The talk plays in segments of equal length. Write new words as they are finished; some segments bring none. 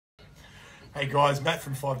Hey guys, Matt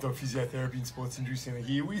from 5 Dog Physiotherapy and Sports Injury Centre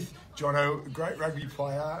here with Jono, a great rugby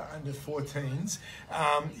player under 14s.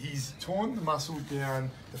 He's torn the muscle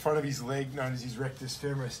down the front of his leg known as his rectus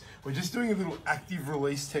femoris. We're just doing a little active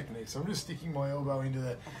release technique. So I'm just sticking my elbow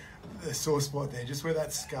into the sore spot there, just where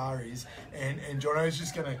that scar is. And Jono's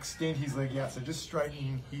just going to extend his leg out, so just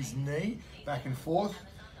straightening his knee back and forth.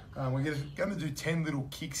 We're going to do 10 little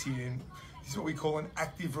kicks here. And this is what we call an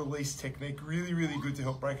active release technique. Really, really good to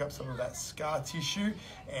help break up some of that scar tissue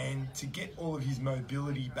and to get all of his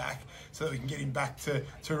mobility back so that we can get him back to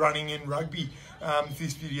running in rugby. If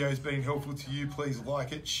this video has been helpful to you, please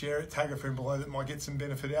like it, share it, tag a friend below that might get some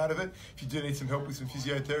benefit out of it. If you do need some help with some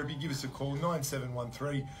physiotherapy, give us a call,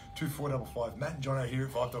 9713 2455. Matt and Jono here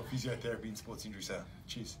at 5 Dog Physiotherapy and Sports Injury Centre.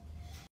 Cheers.